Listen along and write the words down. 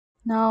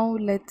Now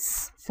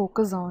let's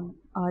focus on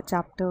our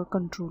chapter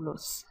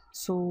controllers.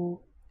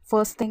 So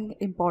first thing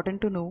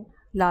important to know,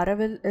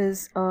 Laravel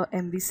is a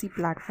MVC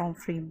platform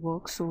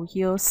framework. So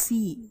here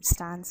C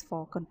stands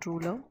for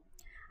controller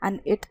and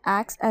it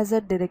acts as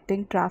a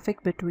directing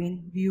traffic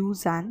between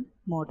views and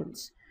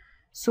models.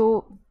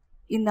 So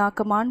in our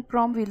command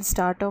prompt, we'll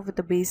start off with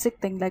the basic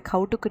thing like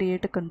how to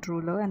create a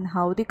controller and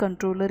how the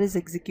controller is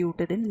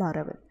executed in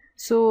Laravel.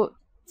 So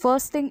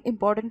first thing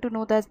important to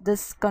know that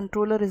this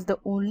controller is the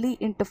only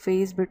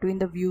interface between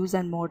the views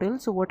and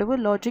models. So whatever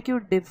logic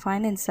you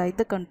define inside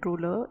the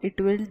controller, it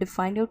will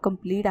define your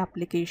complete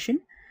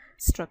application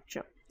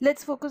structure.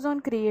 Let's focus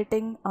on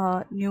creating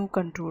a new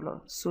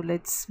controller. So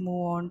let's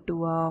move on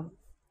to a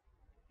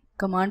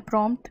command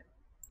prompt.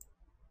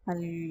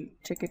 I'll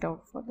check it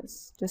out for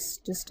this.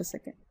 Just a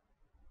second.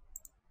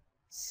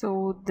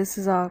 So this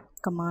is our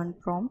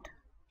command prompt.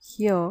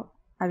 Here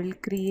I will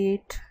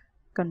create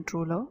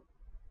controller.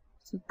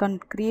 So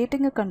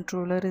creating a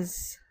controller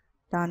is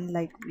done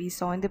like we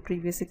saw in the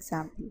previous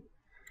example.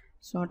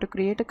 So to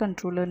create a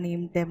controller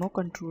named demo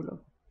controller.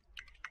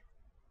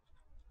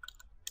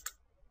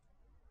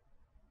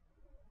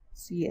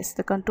 So yes,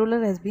 the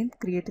controller has been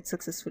created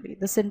successfully.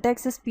 The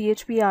syntax is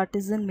PHP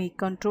artisan make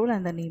control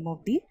and the name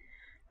of the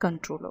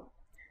controller.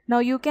 Now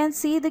you can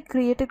see the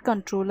created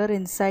controller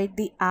inside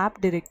the app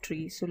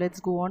directory. So let's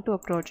go on to a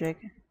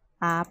project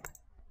app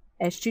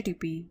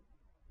http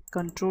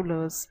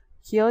controllers.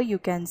 Here you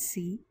can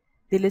see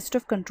the list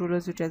of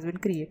controllers which has been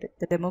created.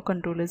 The demo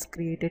controller is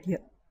created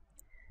here.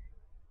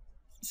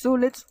 So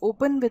let's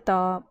open with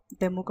our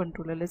demo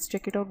controller. Let's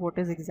check it out what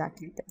is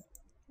exactly there.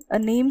 A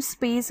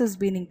namespace has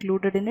been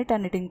included in it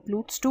and it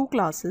includes two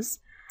classes,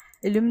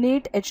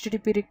 illuminate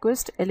HTTP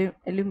request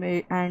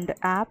and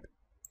app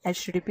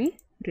HTTP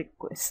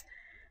request.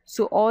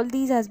 So all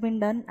these has been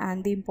done,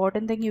 and the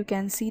important thing, you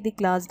can see the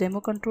class demo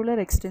controller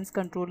extends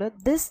controller.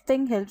 This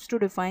thing helps to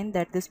define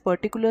that this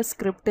particular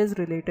script is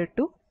related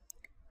to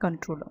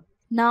controller.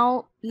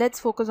 Now let's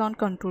focus on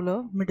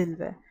controller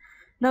middleware.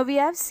 Now we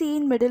have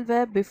seen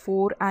middleware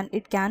before and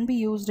it can be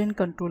used in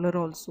controller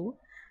also.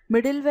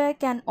 Middleware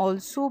can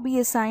also be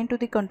assigned to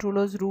the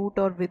controller's root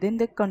or within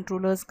the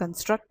controller's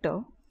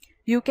constructor.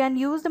 You can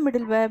use the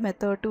middleware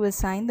method to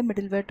assign the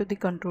middleware to the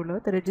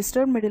controller. The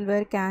registered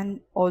middleware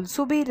can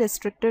also be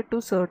restricted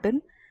to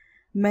certain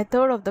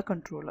method of the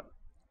controller.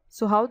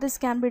 So how this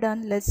can be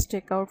done, let's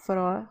check out for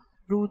our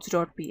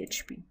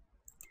routes.php.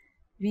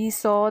 We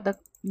saw the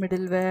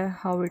middleware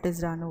how it is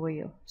done over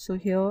here. So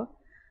here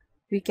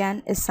we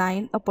can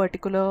assign a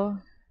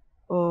particular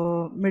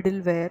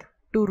middleware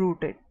to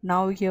root it.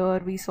 Now here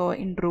we saw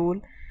in role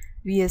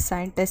we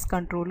assign test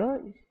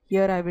controller.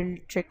 Here I will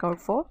check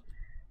out for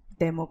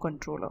demo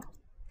controller.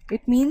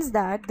 It means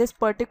that this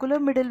particular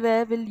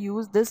middleware will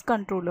use this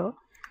controller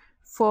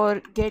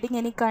for getting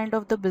any kind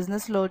of the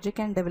business logic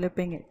and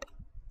developing it.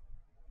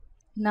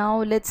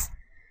 Now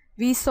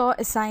we saw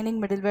assigning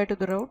middleware to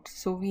the route.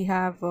 So we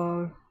have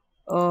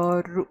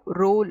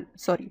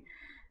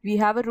we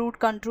have a root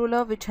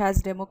controller which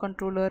has demo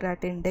controller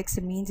at index.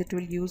 It means it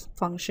will use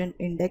function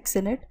index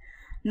in it.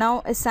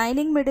 Now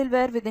assigning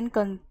middleware within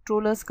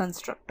controller's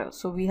constructor.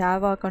 So we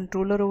have our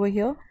controller over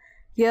here.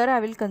 Here I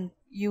will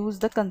use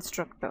the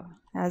constructor.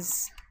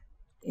 As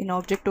in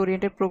object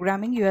oriented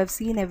programming, you have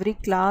seen every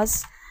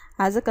class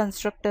has a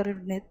constructor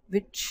in it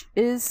which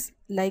is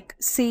like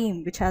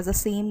same, which has the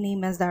same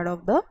name as that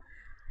of the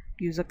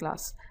user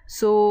class.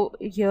 So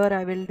here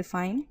I will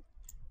define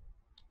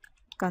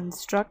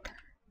construct.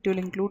 It will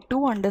include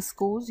two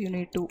underscores. You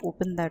need to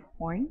open that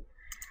point,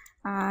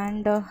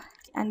 and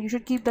you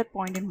should keep that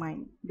point in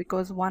mind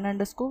because one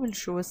underscore will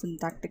show a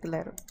syntactical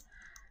error.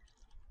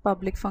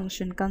 Public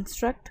function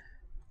construct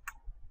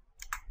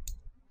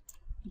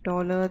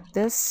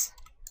 $this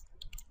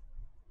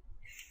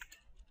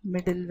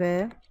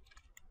middleware.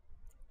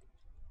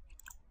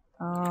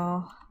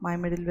 My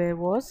middleware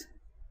was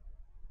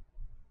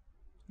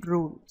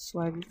rule, so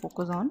I will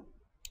focus on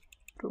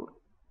rule.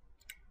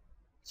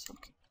 So,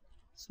 okay,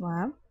 so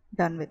I am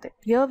done with it.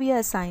 Here we are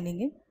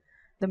assigning it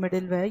the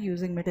middleware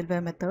using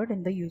middleware method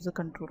in the user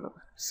controller.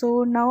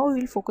 So now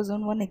we will focus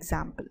on one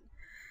example.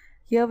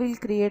 Here we'll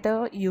create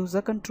a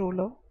user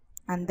controller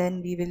and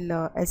then we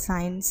will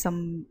assign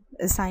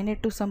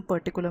it to some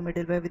particular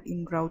middleware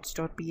within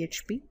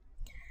routes.php.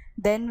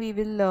 Then we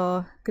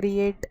will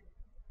create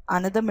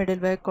another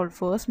middleware called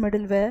first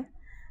middleware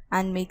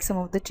and make some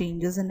of the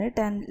changes in it,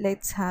 and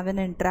let's have an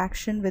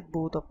interaction with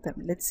both of them.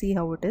 Let's see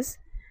how it is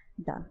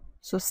done.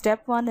 So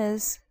step one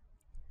is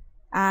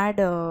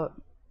to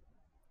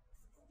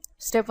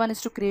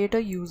create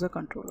a user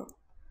controller.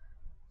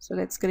 So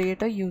let's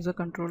create a user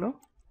controller.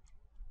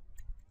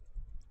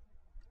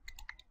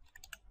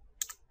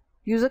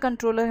 User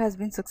controller has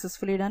been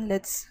successfully done.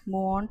 Let's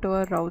move on to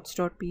our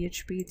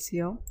routes.php. It's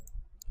here.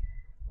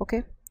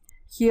 Okay,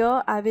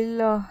 here I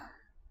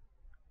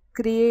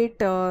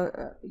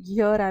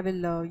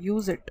will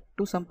use it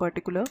to some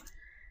particular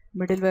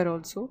middleware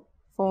also.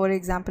 For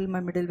example, my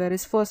middleware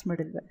is first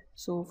middleware.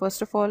 So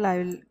first of all, I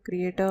will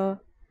create a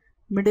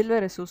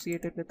middleware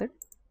associated with it.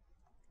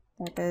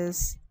 that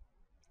is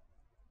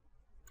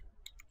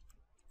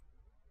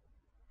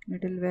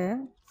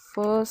middleware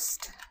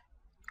first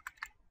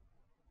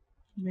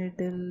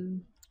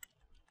middleware.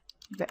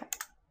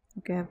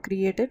 Okay, I've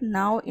created.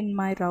 Now in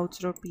my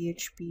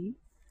routes.php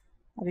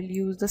I will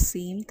use the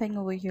same thing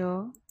over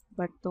here,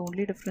 but the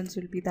only difference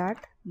will be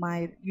that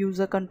my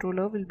user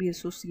controller will be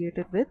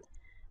associated with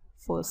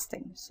first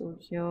thing. So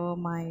here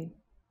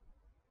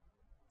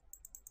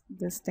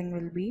this thing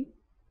will be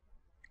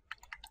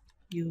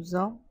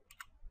user,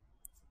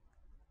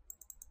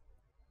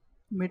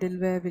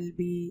 middleware will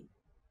be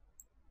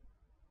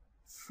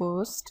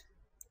first,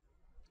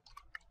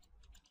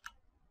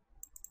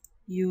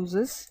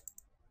 uses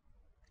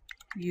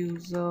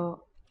user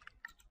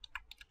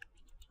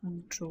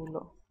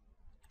controller,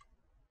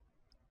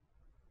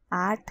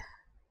 at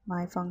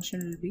my function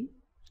will be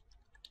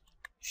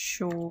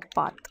show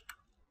path.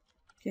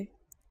 Okay,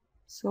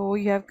 so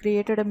you have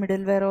created a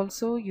middleware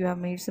also, you have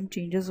made some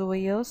changes over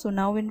here. So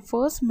now in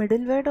first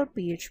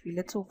middleware.php,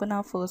 let's open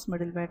our first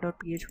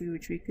middleware.php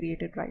which we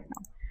created right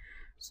now.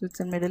 So it's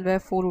in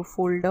middleware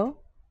folder,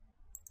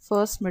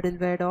 first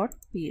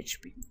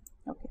middleware.php.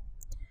 Okay,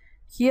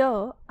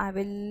 here I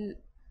will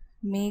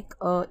make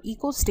a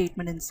echo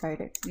statement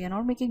inside it. We are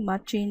not making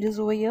much changes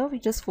over here, we're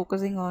just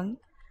focusing on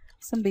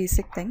some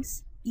basic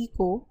things.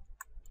 Echo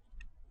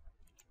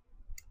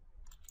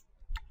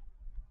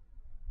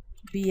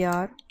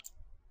br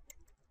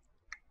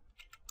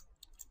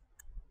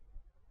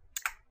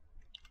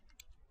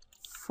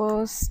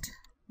first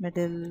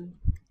middleware.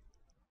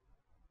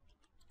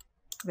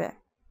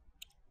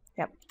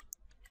 Yep,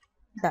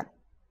 done.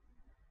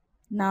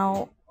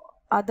 Now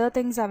other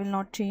things I will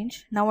not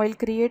change. Now I'll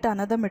create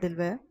another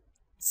middleware,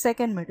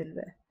 second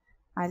middleware.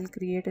 I'll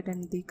create it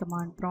in the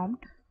command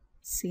prompt,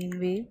 same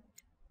way,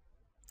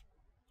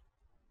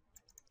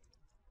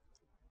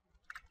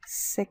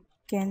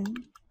 second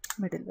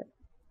middleware.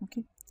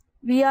 Okay,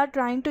 we are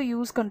trying to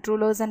use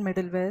controllers and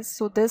middlewares,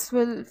 so this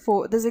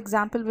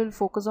example will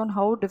focus on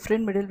how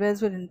different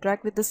middlewares will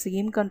interact with the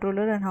same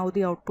controller and how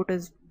the output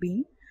is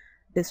being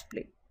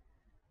displayed.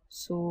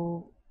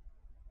 So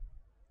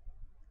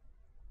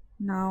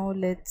now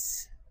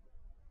let's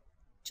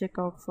check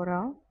out for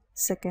our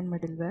second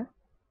middleware.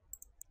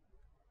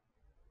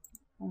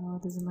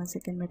 This is my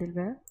second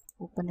middleware.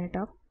 Open it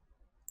up.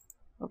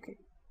 Okay,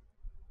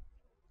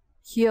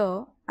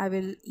 here I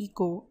will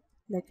echo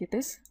like it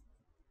is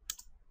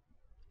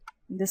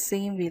in the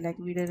same way like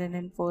we did it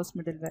in first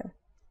middleware.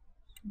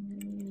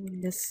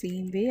 In the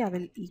same way I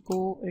will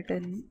echo it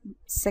in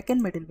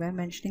second middleware,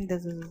 mentioning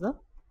this is the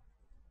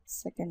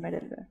second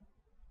middleware.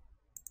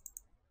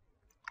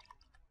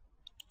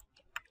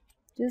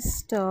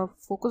 Just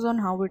focus on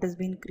how it has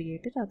been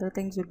created, other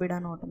things will be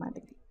done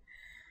automatically.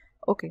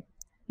 Okay,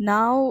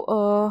 now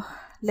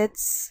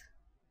next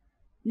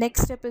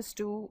step is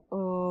to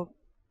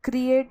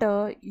create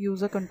a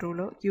user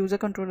controller. User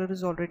controller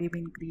has already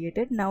been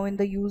created. Now in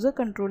the user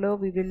controller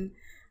we'll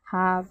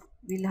have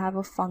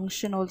a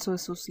function also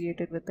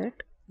associated with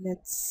it.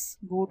 Let's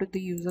go to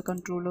the user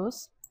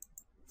controllers.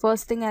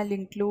 First thing, I'll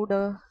include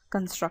a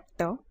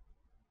constructor.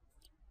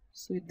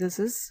 So this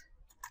is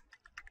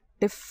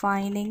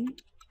defining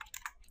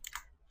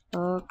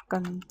a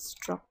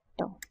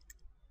constructor.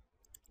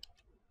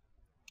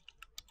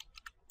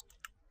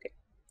 Okay,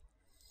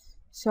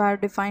 so I've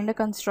defined a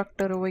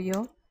constructor over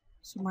here.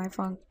 So my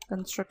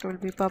constructor will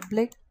be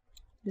public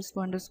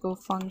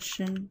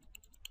function,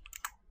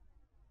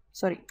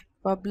 sorry,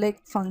 public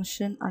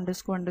function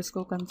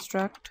 __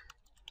 construct.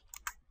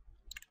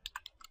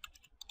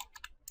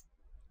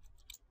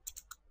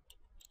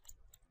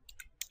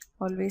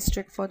 Always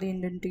check for the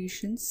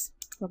indentations.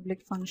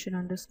 Public function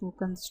 _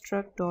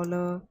 construct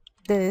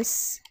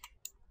 $this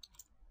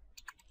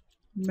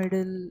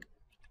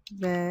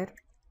middleware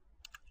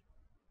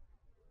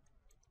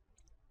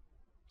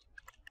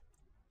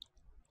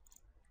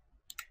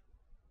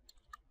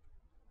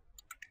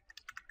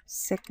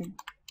second.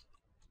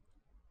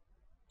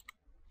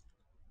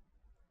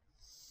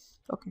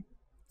 Okay,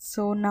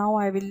 so now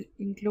I will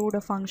include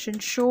a function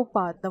show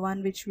path, the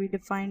one which we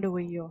defined over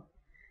here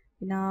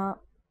in our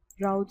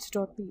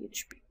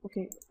routes.php.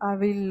 Okay, I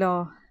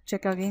will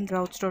check again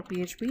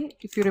routes.php.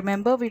 If you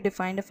remember, we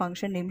defined a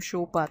function named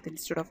show path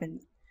instead of an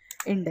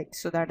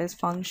index. So that is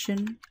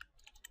function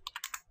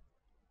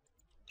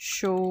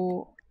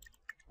show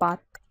path.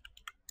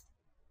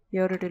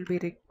 Here it will be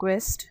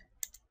request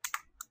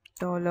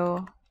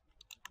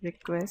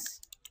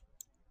 $request.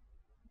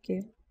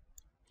 Okay,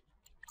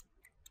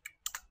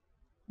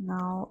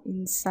 now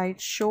inside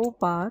show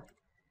path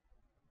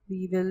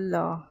we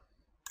will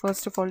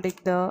first of all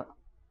take the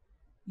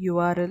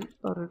URL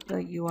or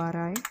the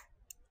URI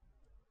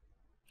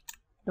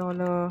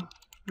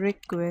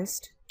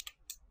 $request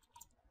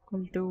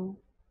equal to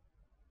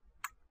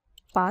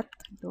path.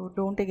 So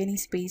don't take any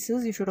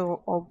spaces, you should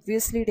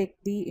obviously take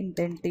the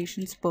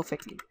indentations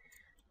perfectly.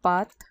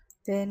 Path,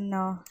 then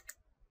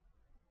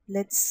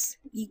let's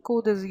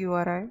echo this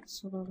URI.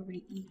 So that will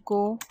be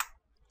echo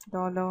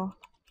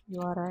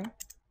 $URI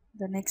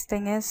The next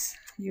thing is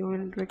you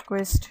will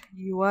request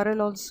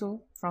URL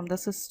also from the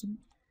system.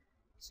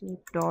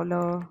 So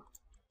dollar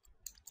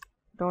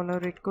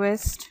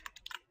request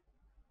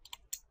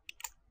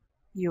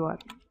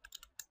URL.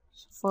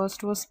 So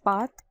first was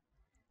path,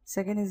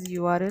 second is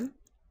URL.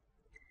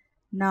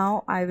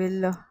 Now I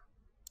will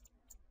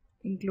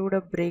include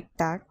a break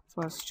tag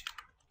first.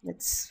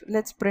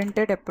 Let's print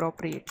it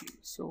appropriately.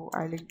 So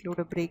I'll include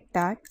a break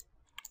tag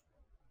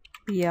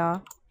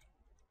PR.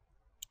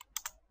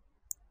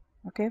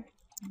 Okay,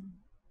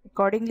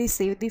 accordingly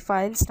save the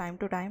files time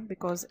to time,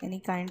 because any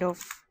kind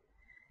of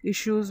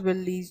issues will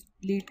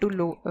lead to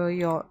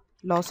your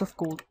loss of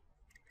code.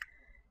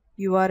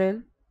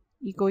 URL,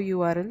 echo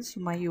URL,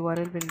 so my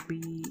URL will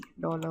be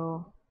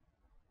 $URL.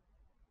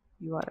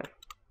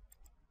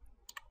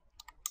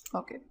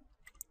 Okay,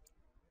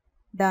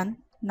 done.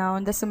 Now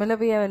in the similar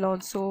way I will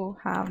also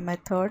have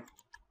method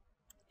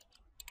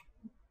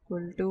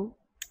equal to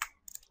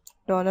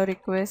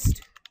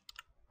 $request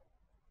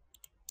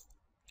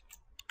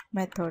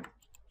method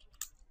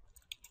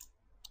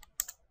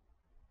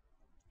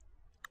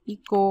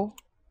echo,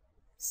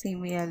 same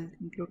way I'll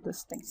include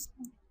these things,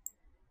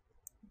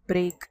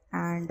 break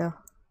and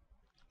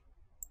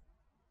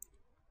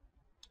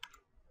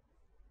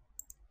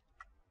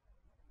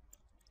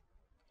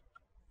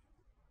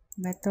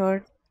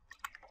method.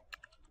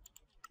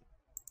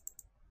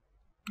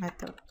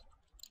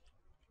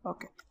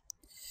 Okay,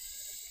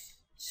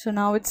 so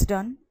now it's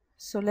done.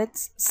 So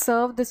let's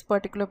serve this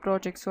particular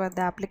project. So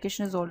the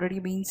application is already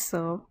being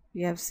served,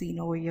 we have seen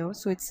over here.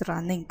 So it's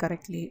running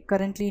currently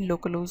in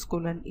localhost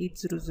colon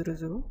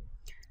 8000.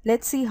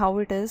 Let's see how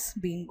it is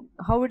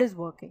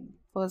working.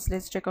 First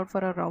let's check out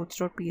for our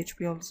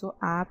routes.php also,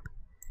 app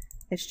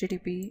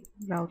http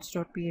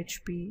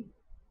routes.php.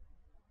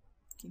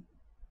 Okay.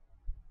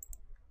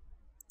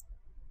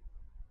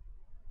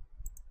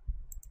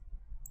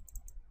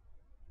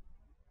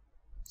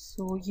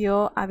 So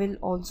here I will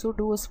also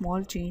do a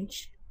small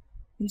change.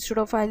 Instead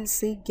of I'll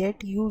say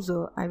get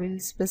user, I will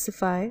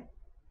specify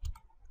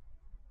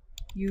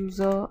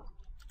user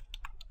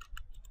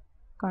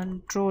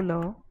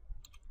controller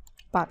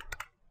path.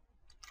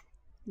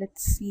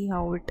 Let's see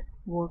how it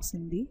works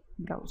in the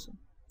browser.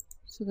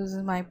 So this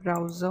is my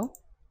browser.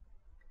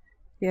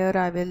 Here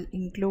I will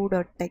include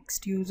a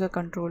text user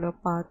controller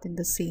path in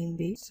the same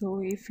way. So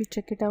if we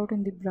check it out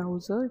in the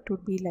browser, it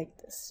would be like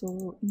this.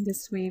 So in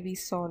this way we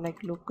saw like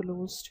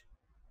localhost,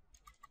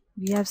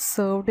 we have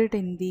served it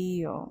in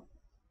the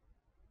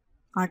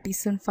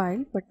artisan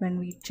file, but when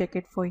we check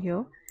it for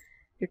here,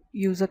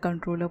 user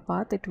controller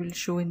path, it will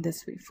show in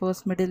this way: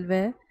 first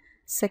middleware,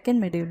 second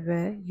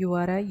middleware,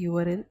 URI,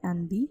 URL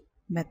and the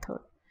method.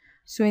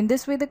 So in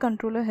this way the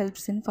controller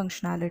helps in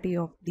functionality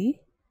of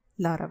the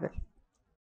Laravel.